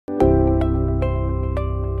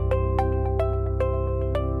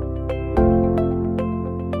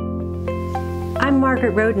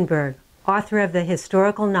Margaret Rodenberg, author of the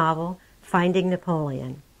historical novel Finding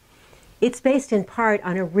Napoleon. It's based in part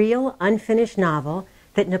on a real, unfinished novel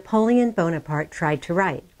that Napoleon Bonaparte tried to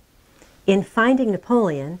write. In Finding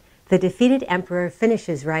Napoleon, the defeated emperor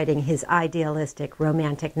finishes writing his idealistic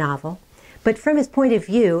romantic novel, but from his point of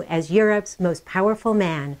view as Europe's most powerful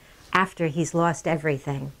man after he's lost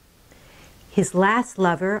everything. His last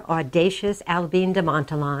lover, audacious Albine de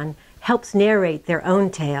Montholon, helps narrate their own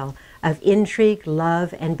tale of intrigue,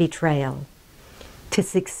 love, and betrayal. To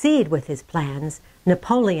succeed with his plans,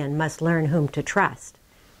 Napoleon must learn whom to trust.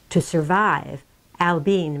 To survive,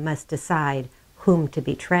 Albine must decide whom to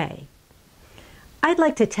betray. I'd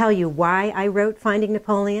like to tell you why I wrote Finding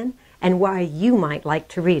Napoleon and why you might like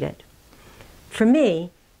to read it. For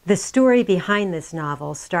me, the story behind this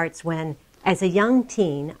novel starts when, as a young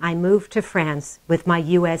teen, I moved to France with my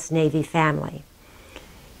U.S. Navy family.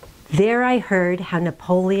 There I heard how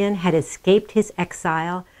Napoleon had escaped his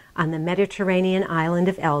exile on the Mediterranean island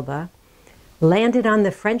of Elba, landed on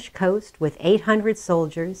the French coast with 800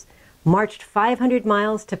 soldiers, marched 500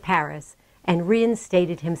 miles to Paris, and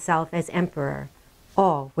reinstated himself as emperor,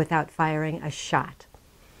 all without firing a shot.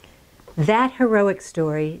 That heroic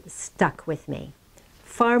story stuck with me,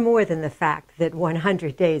 far more than the fact that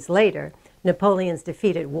 100 days later, Napoleon's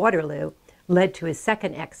defeat at Waterloo led to his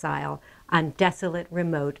second exile on desolate,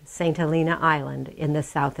 remote St Helena Island in the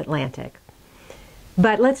South Atlantic.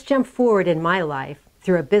 But let's jump forward in my life,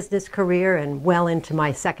 through a business career and well into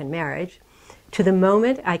my second marriage, to the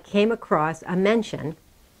moment I came across a mention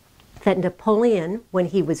that Napoleon, when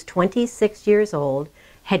he was 26 years old,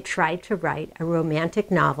 had tried to write a romantic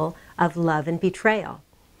novel of love and betrayal.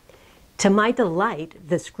 To my delight,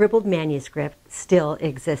 the scribbled manuscript still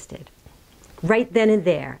existed. Right then and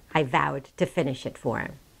there, I vowed to finish it for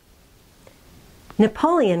him.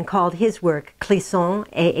 Napoleon called his work Clisson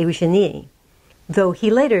et Eugénie, though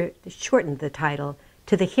he later shortened the title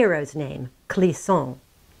to the hero's name, Clisson.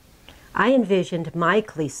 I envisioned my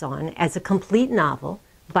Clisson as a complete novel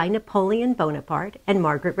by Napoleon Bonaparte and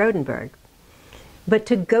Margaret Rodenberg. But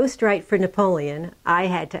to ghostwrite for Napoleon, I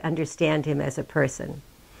had to understand him as a person.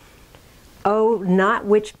 Oh, not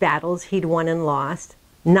which battles he'd won and lost,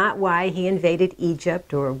 not why he invaded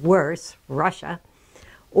Egypt, or worse, Russia,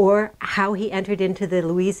 or how he entered into the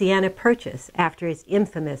Louisiana Purchase after his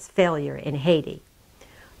infamous failure in Haiti,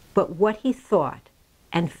 but what he thought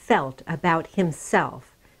and felt about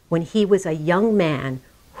himself when he was a young man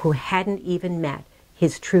who hadn't even met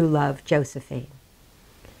his true love, Josephine.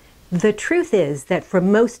 The truth is that for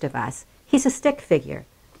most of us, he's a stick figure,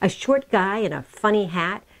 a short guy in a funny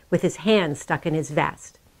hat with his hand stuck in his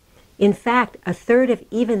vest. In fact, a third of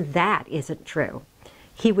even that isn't true.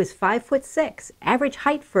 He was 5'6", average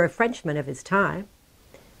height for a Frenchman of his time.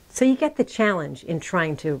 So you get the challenge in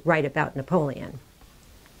trying to write about Napoleon.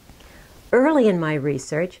 Early in my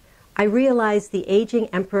research, I realized the aging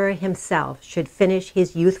emperor himself should finish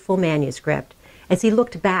his youthful manuscript as he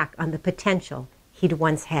looked back on the potential he'd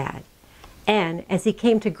once had, and as he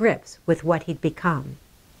came to grips with what he'd become.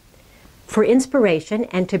 For inspiration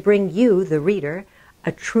and to bring you, the reader,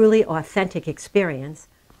 a truly authentic experience,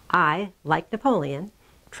 I, like Napoleon,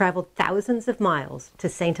 traveled thousands of miles to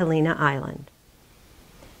St Helena Island.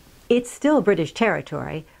 It's still British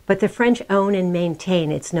territory, but the French own and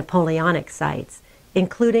maintain its Napoleonic sites,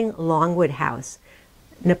 including Longwood House,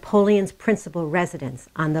 Napoleon's principal residence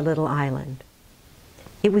on the little island.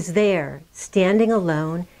 It was there, standing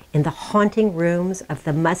alone in the haunting rooms of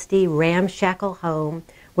the musty, ramshackle home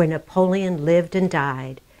where Napoleon lived and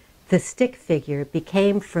died, the stick figure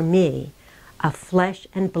became for me a flesh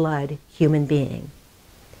and blood human being.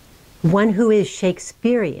 One who is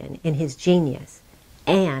Shakespearean in his genius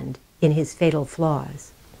and in his fatal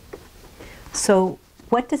flaws. So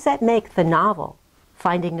what does that make the novel,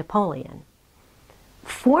 Finding Napoleon?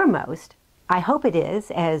 Foremost, I hope it is,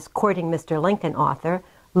 as Courting Mr. Lincoln author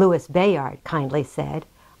Louis Bayard kindly said,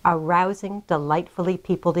 a rousing, delightfully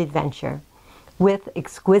peopled adventure with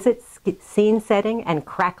exquisite scene setting and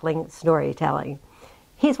crackling storytelling.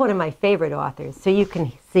 He's one of my favorite authors, so you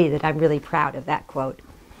can see that I'm really proud of that quote.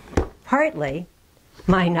 Partly,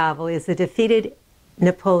 my novel is the defeated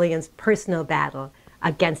Napoleon's personal battle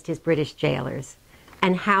against his British jailers,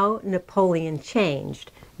 and how Napoleon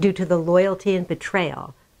changed due to the loyalty and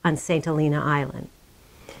betrayal on St Helena Island.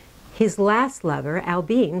 His last lover,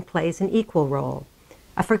 Albine, plays an equal role.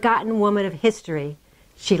 A forgotten woman of history,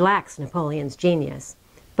 she lacks Napoleon's genius,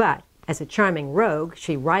 but as a charming rogue,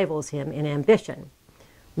 she rivals him in ambition.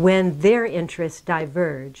 When their interests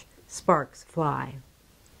diverge, sparks fly.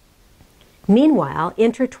 Meanwhile,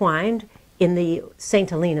 intertwined in the St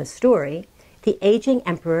Helena story the aging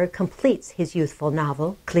emperor completes his youthful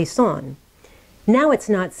novel, Clisson. Now it's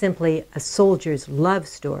not simply a soldier's love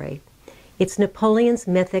story. It's Napoleon's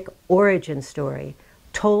mythic origin story,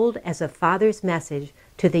 told as a father's message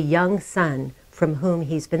to the young son from whom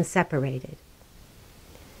he's been separated.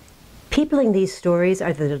 Peopling these stories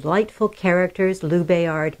are the delightful characters Lou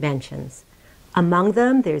Bayard mentions. Among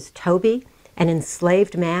them, there's Toby, an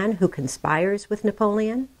enslaved man who conspires with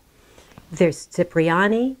Napoleon. There's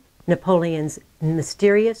Cipriani, Napoleon's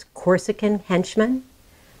mysterious Corsican henchman.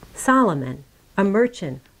 Solomon, a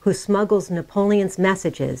merchant who smuggles Napoleon's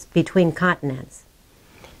messages between continents.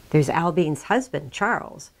 There's Albine's husband,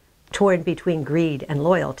 Charles, torn between greed and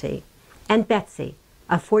loyalty. And Betsy,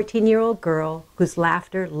 a 14-year-old girl whose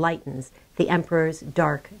laughter lightens the emperor's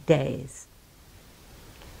dark days.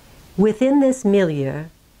 Within this milieu,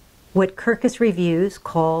 what Kirkus reviews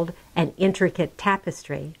called an intricate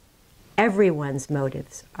tapestry, everyone's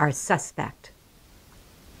motives are suspect.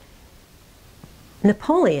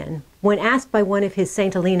 Napoleon, when asked by one of his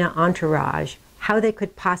St Helena entourage how they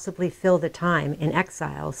could possibly fill the time in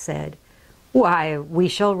exile, said, "Why, we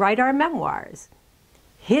shall write our memoirs."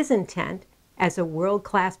 His intent as a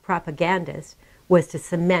world-class propagandist was to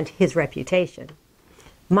cement his reputation.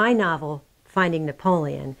 My novel, Finding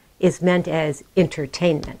Napoleon, is meant as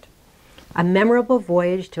entertainment, a memorable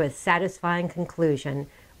voyage to a satisfying conclusion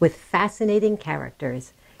with fascinating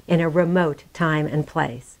characters in a remote time and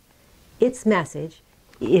place. Its message,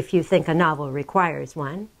 if you think a novel requires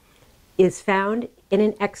one, is found in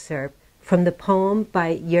an excerpt from the poem by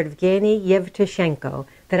Yevgeny Yevtushenko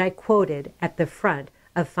that I quoted at the front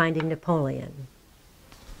of Finding Napoleon.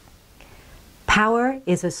 Power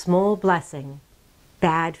is a small blessing,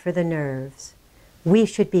 bad for the nerves. We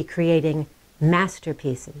should be creating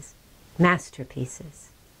masterpieces, masterpieces.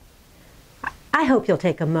 I hope you'll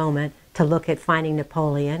take a moment to look at Finding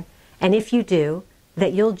Napoleon, and if you do,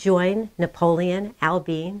 that you'll join Napoleon,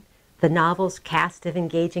 Albine, the novel's cast of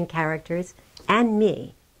engaging characters, and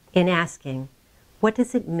me in asking, what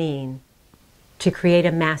does it mean to create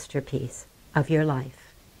a masterpiece of your life?